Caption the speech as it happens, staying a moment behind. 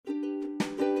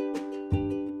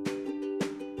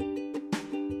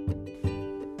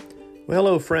Well,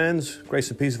 hello, friends. Grace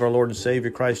and peace of our Lord and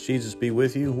Savior, Christ Jesus, be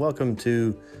with you. Welcome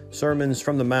to Sermons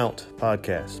from the Mount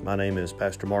podcast. My name is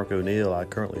Pastor Mark O'Neill. I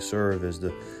currently serve as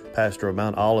the pastor of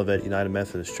Mount Olivet United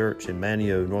Methodist Church in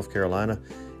Manteo, North Carolina.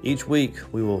 Each week,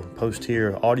 we will post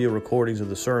here audio recordings of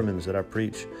the sermons that I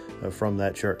preach from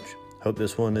that church. Hope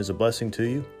this one is a blessing to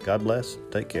you. God bless.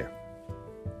 Take care.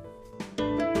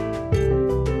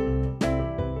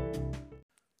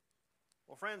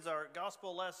 Friends, our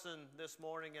gospel lesson this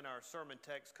morning in our sermon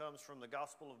text comes from the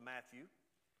Gospel of Matthew.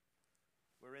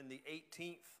 We're in the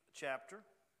 18th chapter.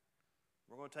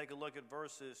 We're going to take a look at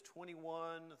verses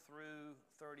 21 through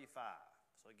 35.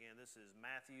 So again, this is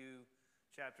Matthew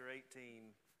chapter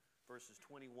 18, verses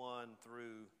 21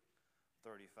 through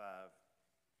 35.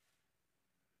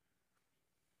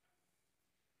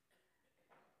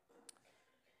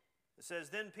 It says,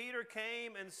 "Then Peter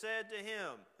came and said to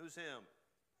him," who's him?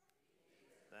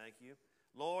 Thank you.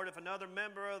 "Lord, if another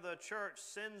member of the church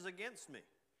sins against me,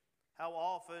 how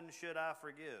often should I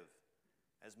forgive?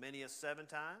 As many as 7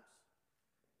 times?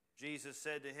 Jesus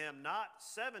said to him, "Not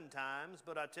 7 times,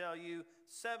 but I tell you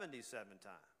 77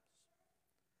 times.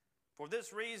 For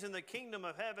this reason the kingdom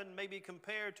of heaven may be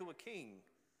compared to a king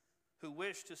who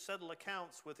wished to settle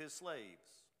accounts with his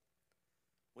slaves.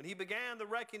 When he began the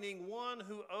reckoning, one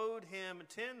who owed him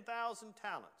 10,000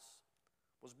 talents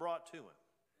was brought to him.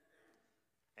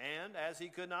 And as he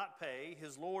could not pay,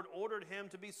 his Lord ordered him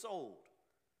to be sold,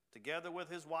 together with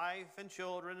his wife and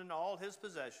children and all his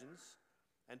possessions,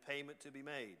 and payment to be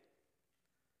made.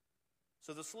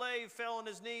 So the slave fell on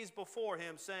his knees before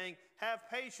him, saying, 'Have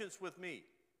patience with me,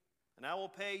 and I will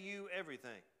pay you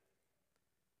everything.'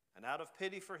 And out of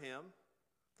pity for him,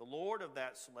 the Lord of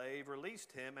that slave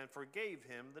released him and forgave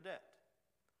him the debt.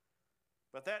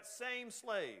 But that same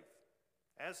slave,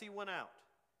 as he went out,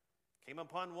 came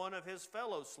upon one of his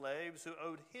fellow slaves who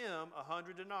owed him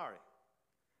 100 denarii.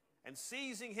 And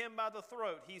seizing him by the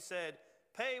throat, he said,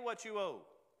 'Pay what you owe.'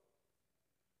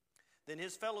 Then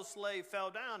his fellow slave fell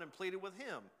down and pleaded with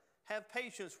him, 'Have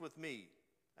patience with me,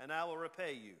 and I will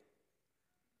repay you.'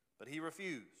 But he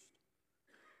refused.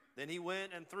 Then he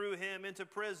went and threw him into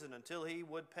prison until he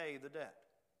would pay the debt.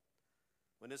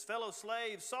 When his fellow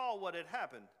slaves saw what had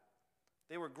happened,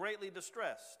 they were greatly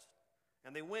distressed.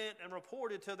 And they went and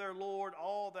reported to their Lord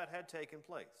all that had taken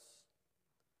place.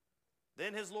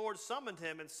 Then his Lord summoned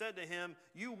him and said to him,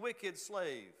 'You wicked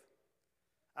slave,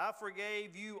 I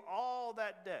forgave you all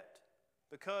that debt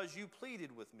because you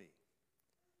pleaded with me.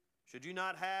 Should you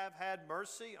not have had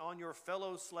mercy on your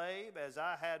fellow slave as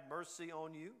I had mercy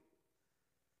on you?'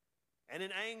 And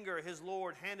in anger his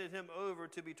Lord handed him over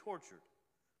to be tortured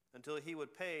until he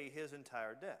would pay his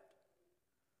entire debt.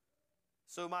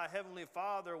 So my heavenly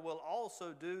Father will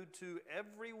also do to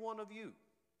every one of you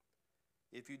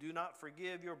if you do not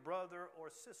forgive your brother or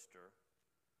sister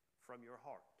from your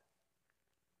heart."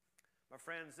 My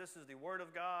friends, this is the word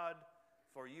of God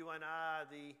for you and I,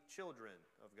 the children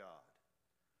of God.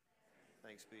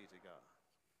 Thanks be to God.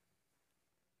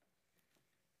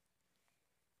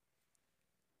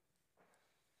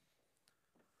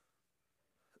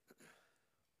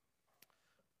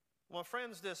 Well,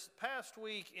 friends, this past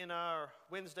week in our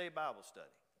Wednesday Bible study,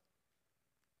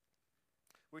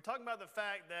 we're talking about the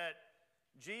fact that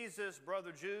Jesus,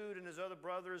 Brother Jude, and his other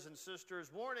brothers and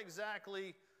sisters weren't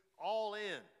exactly all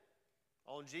in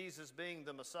on Jesus being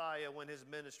the Messiah when his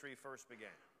ministry first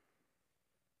began.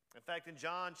 In fact, in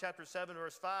John chapter 7,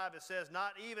 verse 5, it says,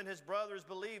 "Not even his brothers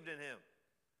believed in him."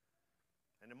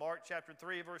 And in Mark chapter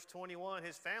 3, verse 21,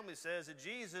 his family says that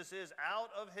Jesus is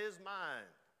out of his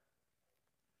mind.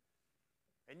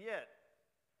 And yet,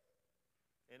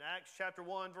 in Acts chapter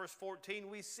 1, verse 14,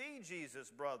 we see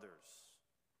Jesus' brothers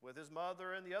with his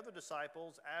mother and the other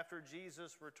disciples after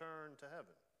Jesus returned to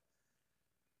heaven.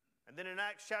 And then in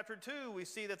Acts chapter 2, we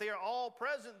see that they are all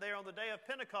present there on the day of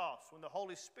Pentecost when the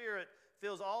Holy Spirit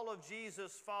fills all of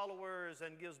Jesus' followers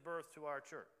and gives birth to our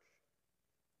church.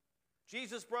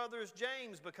 Jesus' brother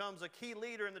James becomes a key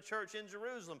leader in the church in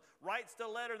Jerusalem, writes the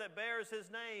letter that bears his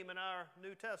name in our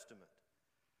New Testament.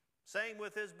 Same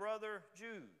with his brother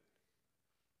Jude.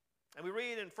 And we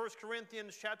read in 1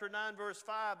 Corinthians chapter 9, verse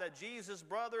 5, that Jesus'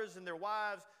 brothers and their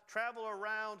wives travel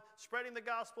around spreading the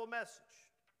gospel message,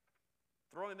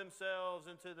 throwing themselves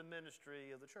into the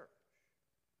ministry of the church.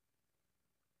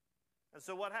 And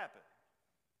so what happened?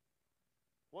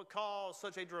 What caused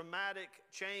such a dramatic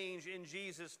change in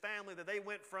Jesus' family that they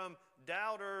went from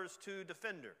doubters to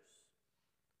defenders,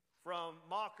 from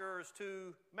mockers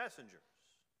to messengers?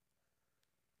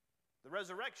 The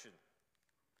resurrection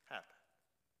happened.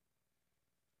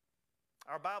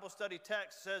 Our Bible study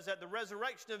text says that the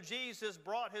resurrection of Jesus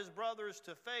brought his brothers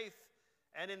to faith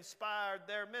and inspired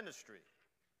their ministry.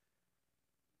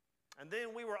 And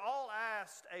then we were all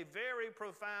asked a very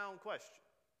profound question.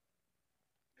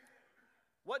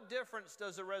 What difference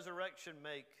does the resurrection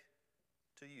make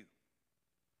to you?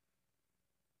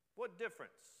 What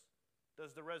difference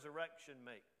does the resurrection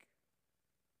make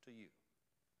to you?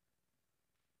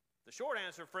 The short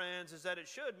answer, friends, is that it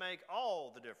should make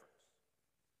all the difference.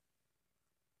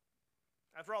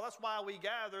 After all, that's why we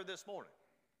gather this morning.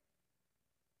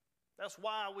 That's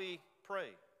why we pray.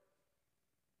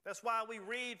 That's why we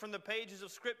read from the pages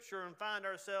of Scripture and find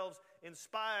ourselves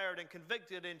inspired and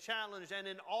convicted and challenged and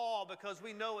in awe because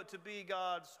we know it to be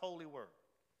God's holy word.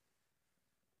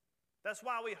 That's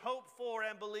why we hope for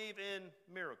and believe in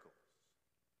miracles.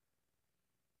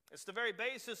 It's the very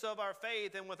basis of our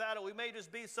faith, and without it, we may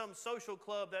just be some social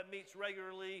club that meets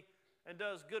regularly and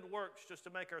does good works just to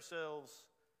make ourselves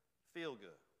feel good.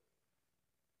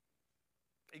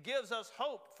 It gives us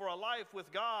hope for a life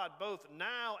with God both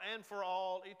now and for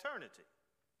all eternity.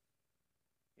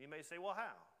 You may say, well,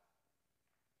 how?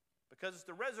 Because it's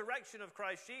the resurrection of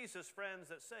Christ Jesus, friends,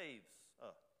 that saves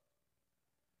us.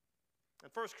 In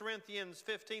 1 Corinthians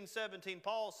 15:17,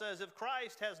 Paul says, if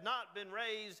Christ has not been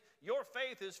raised, your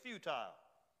faith is futile,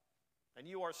 and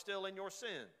you are still in your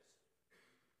sins.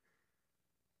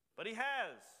 But he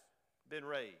has been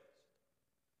raised.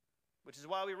 Which is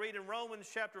why we read in Romans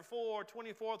chapter 4,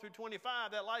 24 through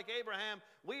 25, that like Abraham,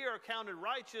 we are counted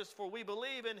righteous, for we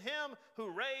believe in him who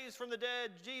raised from the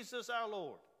dead Jesus our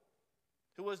Lord,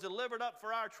 who was delivered up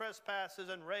for our trespasses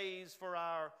and raised for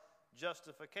our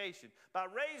justification. By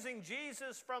raising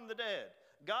Jesus from the dead,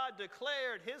 God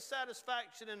declared his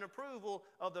satisfaction and approval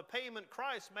of the payment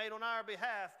Christ made on our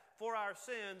behalf for our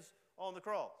sins on the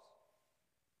cross.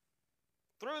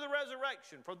 Through the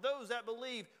resurrection, for those that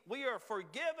believe, we are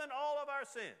forgiven all of our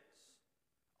sins,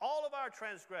 all of our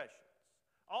transgressions,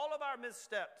 all of our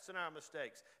missteps and our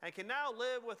mistakes, and can now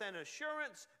live with an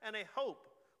assurance and a hope,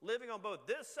 living on both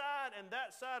this side and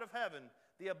that side of heaven,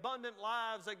 the abundant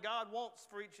lives that God wants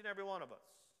for each and every one of us.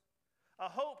 A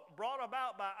hope brought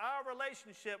about by our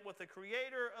relationship with the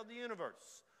Creator of the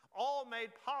universe, all made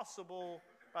possible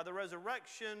by the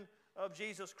resurrection of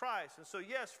Jesus Christ. And so,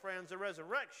 yes, friends, the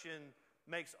resurrection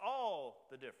makes all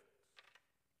the difference.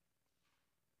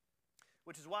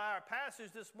 Which is why our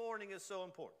passage this morning is so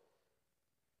important.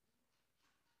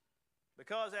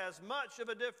 Because as much of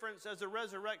a difference as the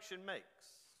resurrection makes,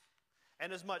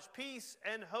 and as much peace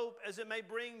and hope as it may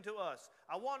bring to us,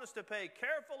 I want us to pay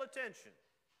careful attention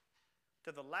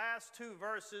to the last two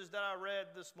verses that I read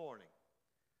this morning,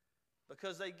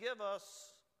 because they give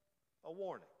us a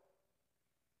warning.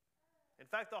 In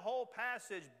fact, the whole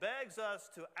passage begs us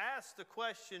to ask the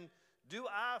question, do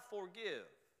I forgive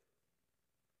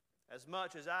as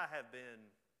much as I have been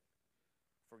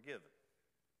forgiven?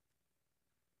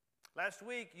 Last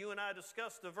week, you and I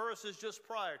discussed the verses just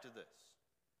prior to this,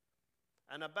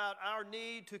 and about our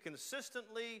need to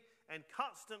consistently and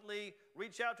constantly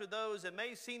reach out to those that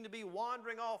may seem to be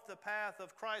wandering off the path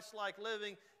of Christ-like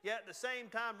living, yet at the same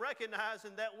time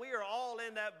recognizing that we are all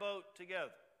in that boat together.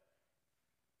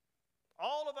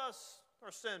 All of us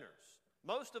are sinners.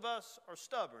 Most of us are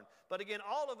stubborn. But again,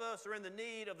 all of us are in the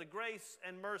need of the grace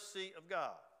and mercy of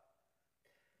God,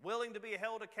 willing to be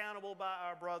held accountable by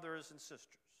our brothers and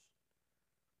sisters.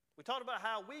 We talked about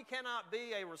how we cannot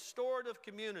be a restorative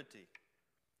community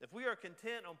if we are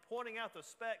content on pointing out the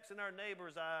specks in our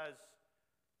neighbor's eyes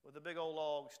with a big old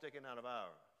log sticking out of ours.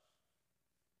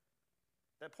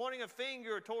 That pointing a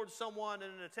finger towards someone in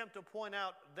an attempt to point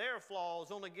out their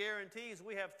flaws only guarantees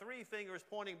we have three fingers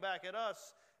pointing back at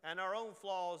us and our own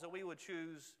flaws that we would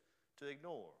choose to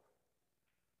ignore.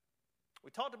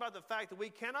 We talked about the fact that we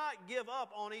cannot give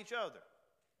up on each other,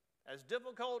 as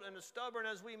difficult and as stubborn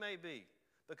as we may be,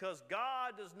 because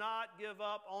God does not give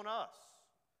up on us.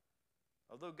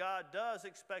 Although God does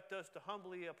expect us to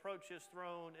humbly approach his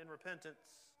throne in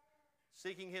repentance,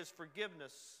 seeking his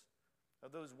forgiveness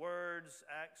of those words,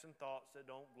 acts, and thoughts that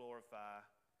don't glorify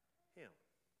him.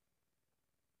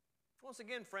 Once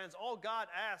again, friends, all God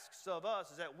asks of us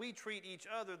is that we treat each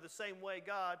other the same way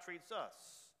God treats us.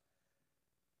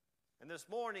 And this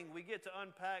morning, we get to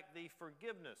unpack the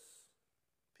forgiveness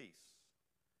piece,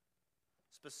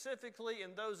 specifically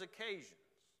in those occasions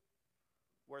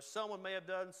where someone may have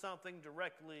done something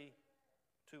directly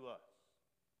to us.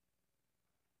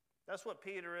 That's what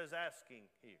Peter is asking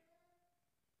here.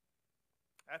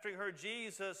 After he heard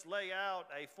Jesus lay out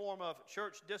a form of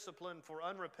church discipline for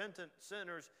unrepentant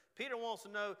sinners, Peter wants to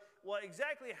know, well,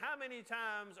 exactly how many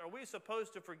times are we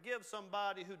supposed to forgive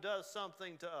somebody who does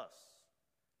something to us?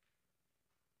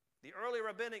 The early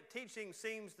rabbinic teaching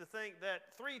seems to think that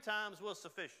 3 times was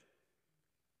sufficient.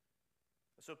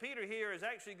 So Peter here is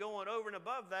actually going over and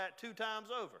above that 2 times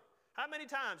over. How many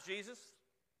times, Jesus?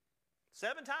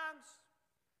 7 times?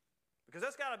 Because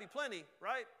that's got to be plenty,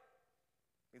 right?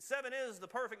 And 7 is the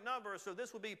perfect number, so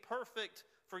this would be perfect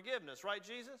forgiveness, right,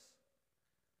 Jesus?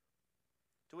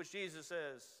 To which Jesus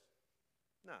says,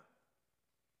 no,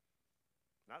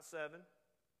 not 7.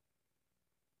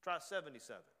 Try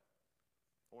 77.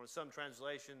 Or in some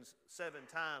translations, 7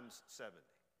 times 70.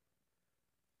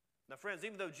 Now, friends,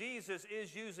 even though Jesus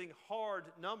is using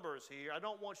hard numbers here, I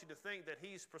don't want you to think that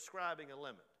he's prescribing a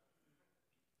limit.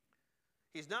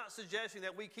 He's not suggesting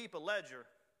that we keep a ledger,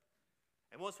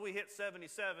 and once we hit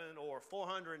 77 or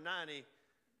 490,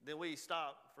 then we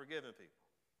stop forgiving people.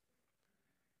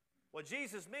 What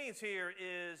Jesus means here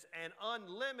is an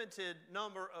unlimited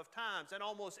number of times, an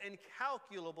almost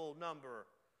incalculable number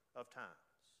of times.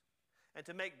 And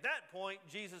to make that point,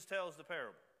 Jesus tells the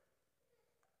parable.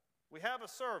 We have a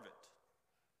servant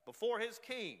before his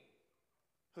king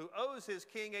who owes his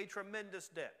king a tremendous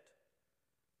debt.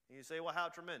 And you say, well, how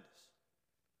tremendous?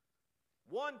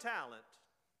 1 talent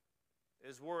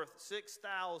is worth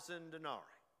 6,000 denarii.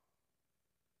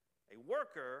 A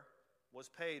worker was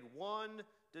paid 1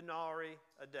 denarii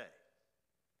a day.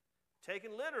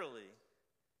 Taken literally,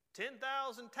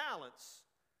 10,000 talents,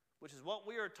 which is what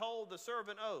we are told the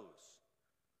servant owes,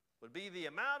 would be the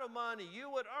amount of money you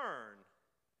would earn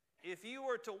if you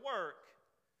were to work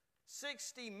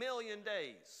 60 million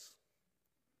days,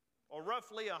 or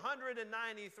roughly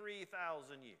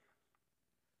 193,000 years.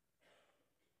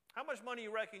 How much money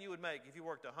you reckon you would make if you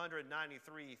worked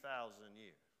 193,000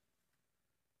 years?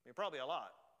 I mean, probably a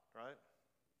lot, right?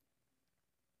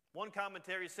 One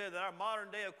commentary said that our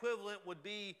modern day equivalent would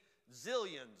be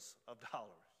zillions of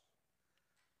dollars.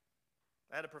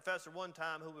 I had a professor one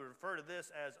time who would refer to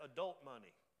this as adult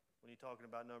money when you're talking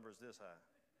about numbers this high.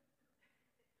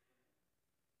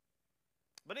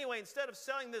 But anyway, instead of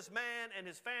selling this man and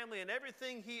his family and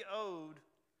everything he owed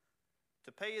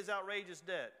to pay his outrageous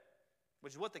debt,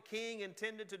 which is what the king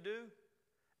intended to do,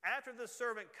 after the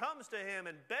servant comes to him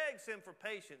and begs him for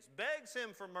patience, begs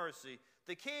him for mercy,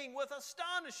 the king, with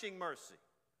astonishing mercy,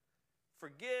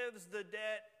 forgives the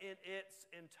debt in its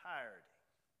entirety.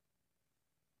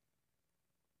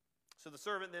 So the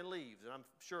servant then leaves, and I'm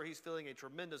sure he's feeling a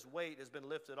tremendous weight has been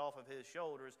lifted off of his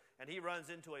shoulders, and he runs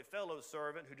into a fellow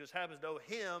servant who just happens to owe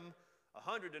him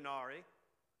 100 denarii,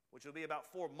 which will be about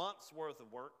 4 months' worth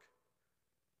of work.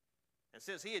 And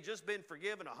since he had just been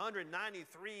forgiven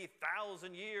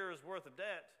 193,000 years worth of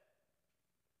debt,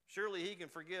 surely he can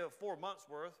forgive 4 months'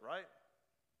 worth, right?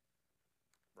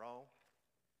 Wrong.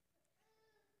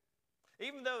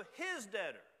 Even though his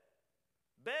debtor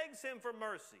begs him for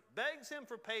mercy, begs him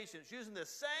for patience, using the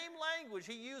same language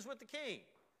he used with the king.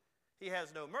 He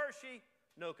has no mercy,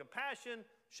 no compassion,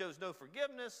 shows no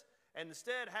forgiveness, and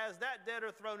instead has that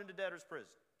debtor thrown into debtor's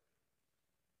prison.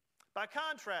 By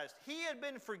contrast, he had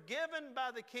been forgiven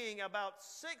by the king about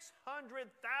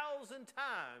 600,000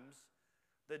 times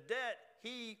the debt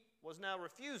he was now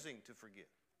refusing to forgive.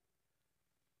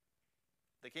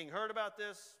 The king heard about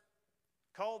this,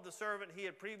 called the servant he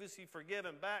had previously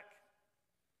forgiven back,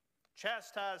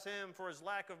 chastised him for his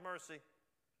lack of mercy,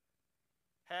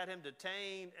 had him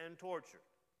detained and tortured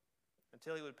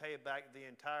until he would pay back the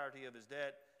entirety of his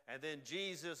debt. And then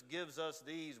Jesus gives us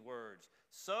these words: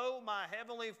 "So my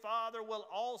heavenly Father will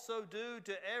also do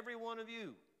to every one of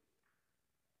you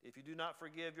if you do not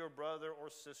forgive your brother or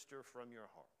sister from your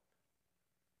heart."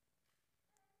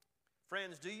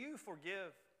 Friends, do you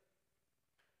forgive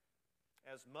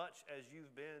as much as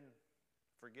you've been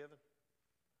forgiven?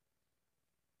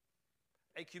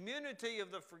 A community of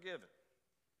the forgiven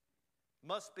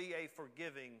must be a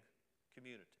forgiving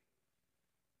community.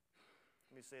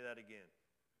 Let me say that again.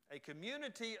 A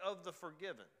community of the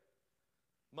forgiven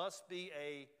must be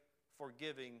a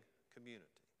forgiving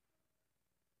community.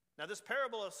 Now, this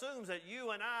parable assumes that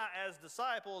you and I, as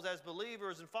disciples, as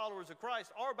believers and followers of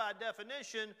Christ, are by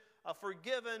definition a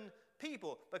forgiven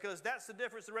people, because that's the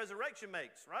difference the resurrection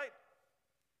makes, right?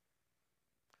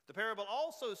 The parable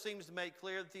also seems to make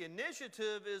clear that the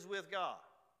initiative is with God.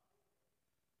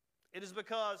 It is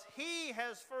because He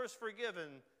has first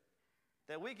forgiven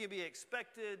that we can be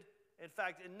expected, in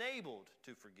fact, enabled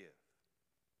to forgive.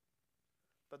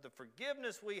 But the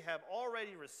forgiveness we have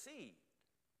already received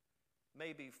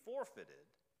may be forfeited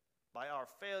by our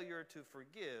failure to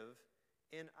forgive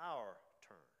in our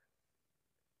turn.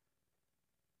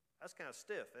 That's kind of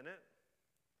stiff, isn't it?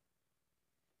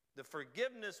 The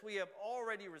forgiveness we have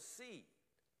already received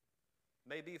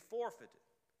may be forfeited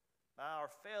by our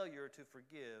failure to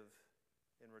forgive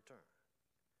in return.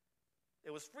 It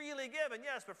was freely given,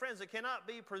 yes, but friends, it cannot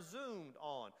be presumed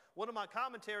on. One of my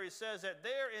commentaries says that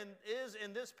is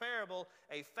in this parable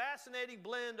a fascinating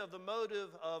blend of the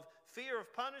motive of fear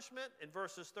of punishment in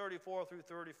verses 34 through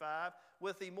 35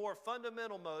 with the more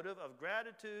fundamental motive of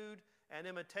gratitude and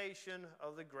imitation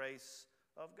of the grace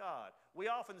of God. We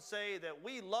often say that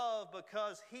we love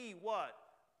because He what?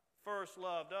 First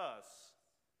loved us.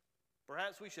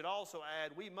 Perhaps we should also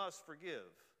add we must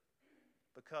forgive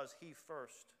because He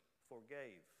first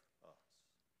forgave us.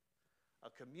 A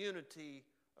community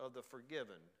of the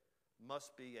forgiven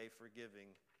must be a forgiving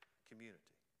community.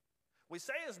 We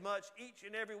say as much each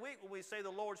and every week when we say the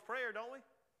Lord's Prayer, don't we?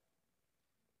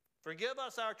 Forgive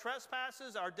us our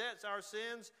trespasses, our debts, our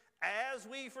sins, as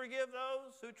we forgive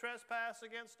those who trespass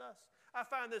against us. I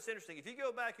find this interesting. If you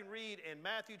go back and read in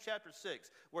Matthew chapter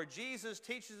 6, where Jesus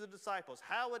teaches the disciples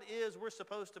how it is we're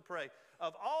supposed to pray,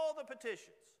 of all the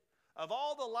petitions, of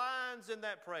all the lines in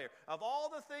that prayer, of all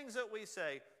the things that we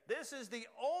say, this is the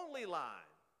only line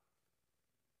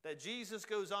that Jesus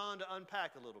goes on to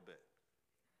unpack a little bit,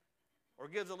 or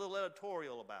gives a little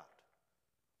editorial about,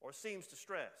 or seems to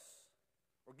stress,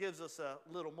 or gives us a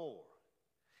little more.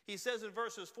 He says in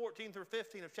verses 14 through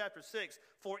 15 of chapter 6,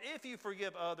 "For if you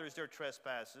forgive others their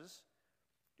trespasses,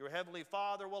 your heavenly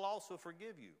Father will also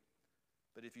forgive you.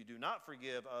 But if you do not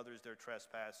forgive others their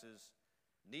trespasses,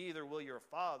 neither will your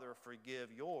Father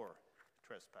forgive your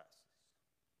trespasses."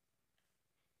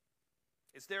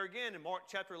 It's there again in Mark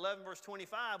chapter 11, verse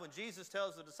 25, when Jesus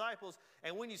tells the disciples,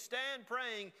 "And when you stand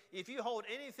praying, if you hold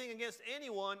anything against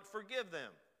anyone, forgive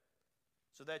them,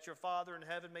 so that your Father in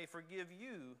heaven may forgive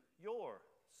you your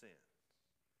sins."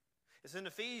 It's in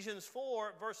Ephesians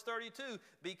 4, verse 32,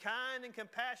 "Be kind and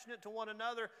compassionate to one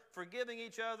another, forgiving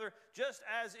each other, just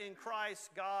as in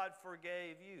Christ God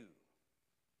forgave you."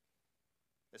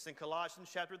 It's in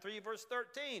Colossians chapter 3, verse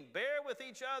 13, "Bear with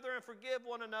each other and forgive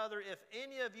one another. If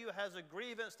any of you has a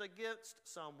grievance against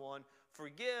someone,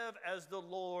 forgive as the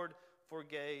Lord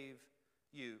forgave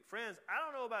you." Friends, I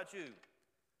don't know about you,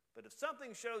 but if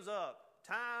something shows up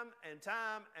time and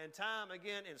time and time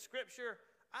again in Scripture,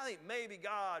 I think maybe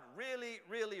God really,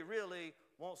 really, really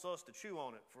wants us to chew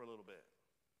on it for a little bit.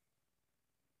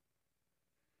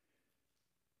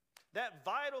 That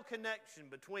vital connection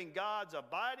between God's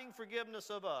abiding forgiveness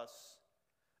of us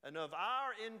and of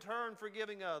our in turn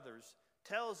forgiving others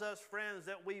tells us, friends,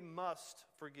 that we must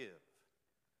forgive.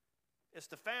 It's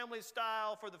the family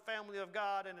style for the family of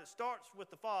God, and it starts with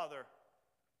the Father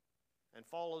and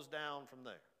follows down from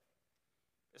there.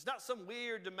 It's not some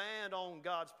weird demand on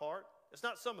God's part. It's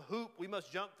not some hoop we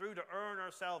must jump through to earn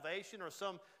our salvation, or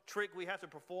some trick we have to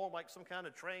perform like some kind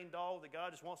of trained dog that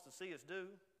God just wants to see us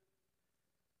do.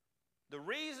 The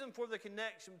reason for the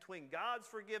connection between God's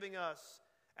forgiving us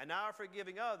and our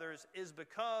forgiving others is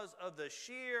because of the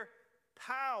sheer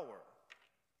power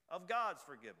of God's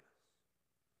forgiveness.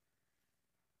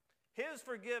 His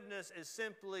forgiveness is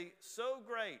simply so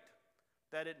great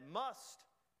that it must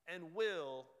and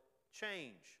will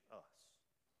change us.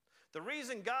 The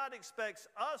reason God expects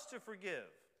us to forgive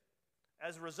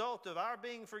as a result of our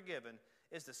being forgiven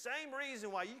is the same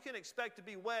reason why you can expect to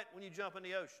be wet when you jump in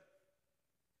the ocean.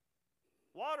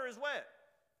 Water is wet.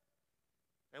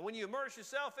 And when you immerse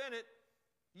yourself in it,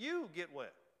 you get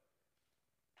wet.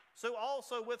 So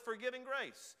also with forgiving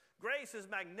grace. Grace is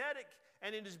magnetic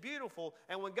and it is beautiful.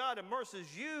 And when God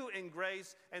immerses you in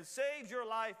grace and saves your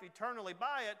life eternally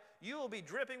by it, you will be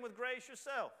dripping with grace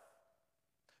yourself.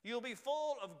 You'll be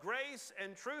full of grace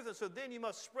and truth, and so then you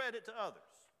must spread it to others.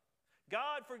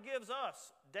 God forgives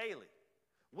us daily.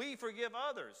 We forgive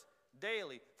others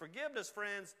daily. Forgiveness,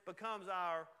 friends, becomes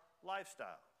our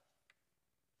lifestyle.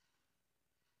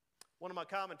 One of my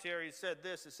commentaries said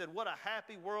this. It said, "What a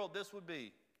happy world this would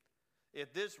be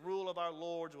if this rule of our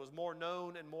Lord's was more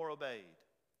known and more obeyed.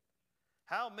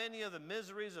 How many of the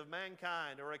miseries of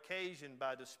mankind are occasioned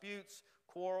by disputes,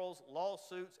 quarrels,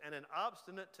 lawsuits, and an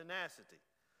obstinate tenacity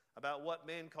about what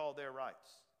men call their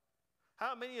rights.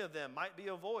 How many of them might be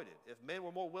avoided if men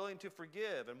were more willing to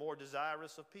forgive and more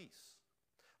desirous of peace?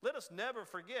 Let us never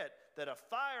forget that a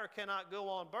fire cannot go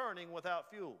on burning without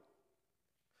fuel.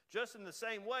 Just in the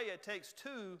same way, it takes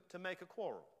two to make a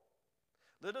quarrel.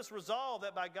 Let us resolve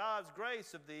that by God's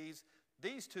grace of these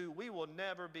two, we will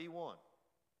never be one.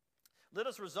 Let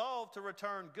us resolve to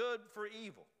return good for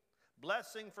evil,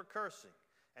 blessing for cursing,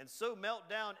 and so melt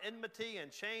down enmity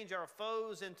and change our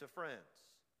foes into friends.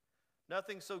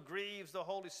 Nothing so grieves the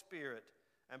Holy Spirit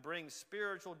and brings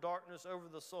spiritual darkness over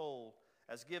the soul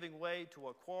as giving way to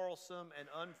a quarrelsome and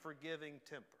unforgiving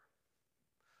temper."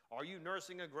 Are you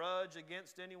nursing a grudge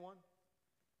against anyone?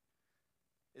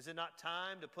 Is it not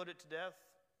time to put it to death?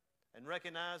 and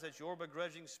recognize that your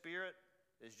begrudging spirit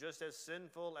is just as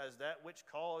sinful as that which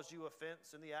caused you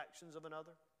offense in the actions of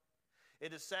another?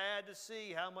 It is sad to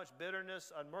see how much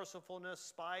bitterness, unmercifulness,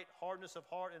 spite, hardness of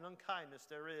heart, and unkindness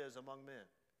there is among men.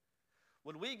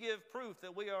 When we give proof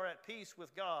that we are at peace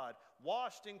with God,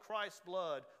 washed in Christ's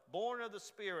blood, born of the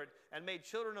Spirit, and made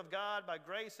children of God by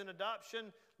grace and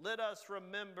adoption, let us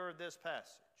remember this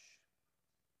passage.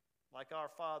 Like our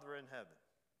Father in heaven,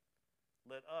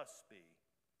 let us be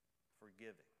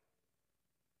forgiving.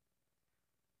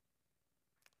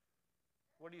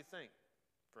 What do you think,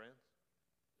 friends?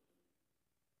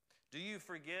 Do you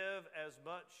forgive as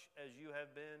much as you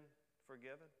have been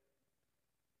forgiven?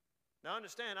 Now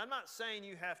understand, I'm not saying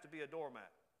you have to be a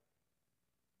doormat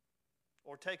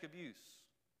or take abuse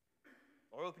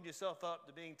or open yourself up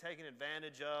to being taken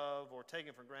advantage of or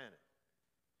taken for granted.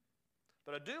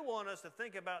 But I do want us to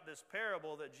think about this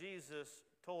parable that Jesus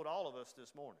told all of us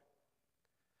this morning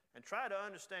and try to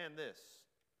understand this.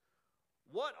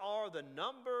 What are the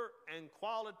number and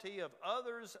quality of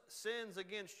others' sins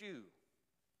against you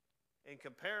in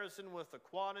comparison with the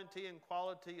quantity and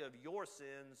quality of your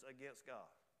sins against God?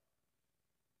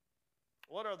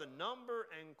 What are the number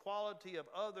and quality of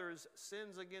others'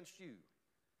 sins against you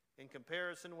in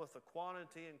comparison with the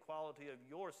quantity and quality of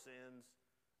your sins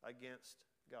against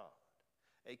God?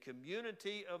 A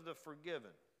community of the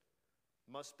forgiven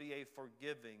must be a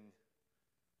forgiving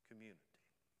community.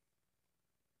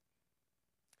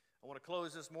 I want to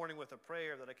close this morning with a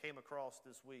prayer that I came across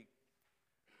this week.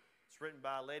 It's written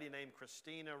by a lady named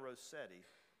Christina Rossetti.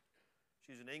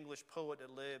 She's an English poet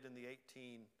that lived in the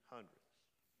 1800s.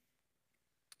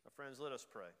 My friends, let us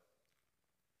pray.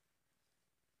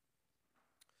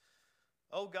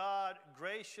 O God,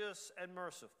 gracious and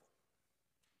merciful,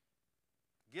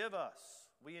 give us,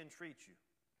 we entreat you,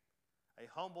 a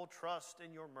humble trust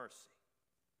in your mercy,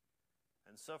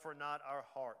 and suffer not our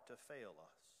heart to fail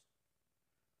us.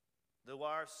 Though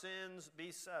our sins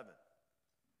be 7,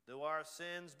 though our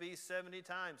sins be 70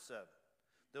 times 7,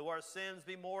 though our sins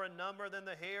be more in number than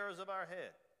the hairs of our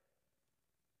head,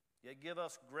 yet give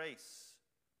us grace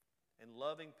and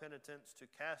loving penitence to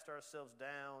cast ourselves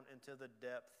down into the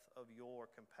depth of your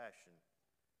compassion.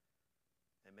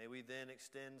 And may we then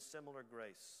extend similar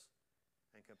grace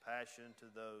and compassion to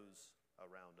those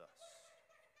around us.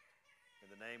 In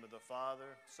the name of the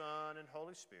Father, Son, and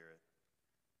Holy Spirit.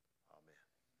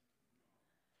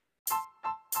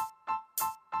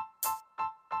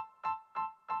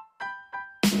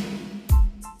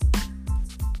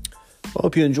 I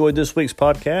hope you enjoyed this week's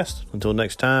podcast. Until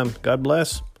next time, God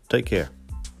bless. Take care.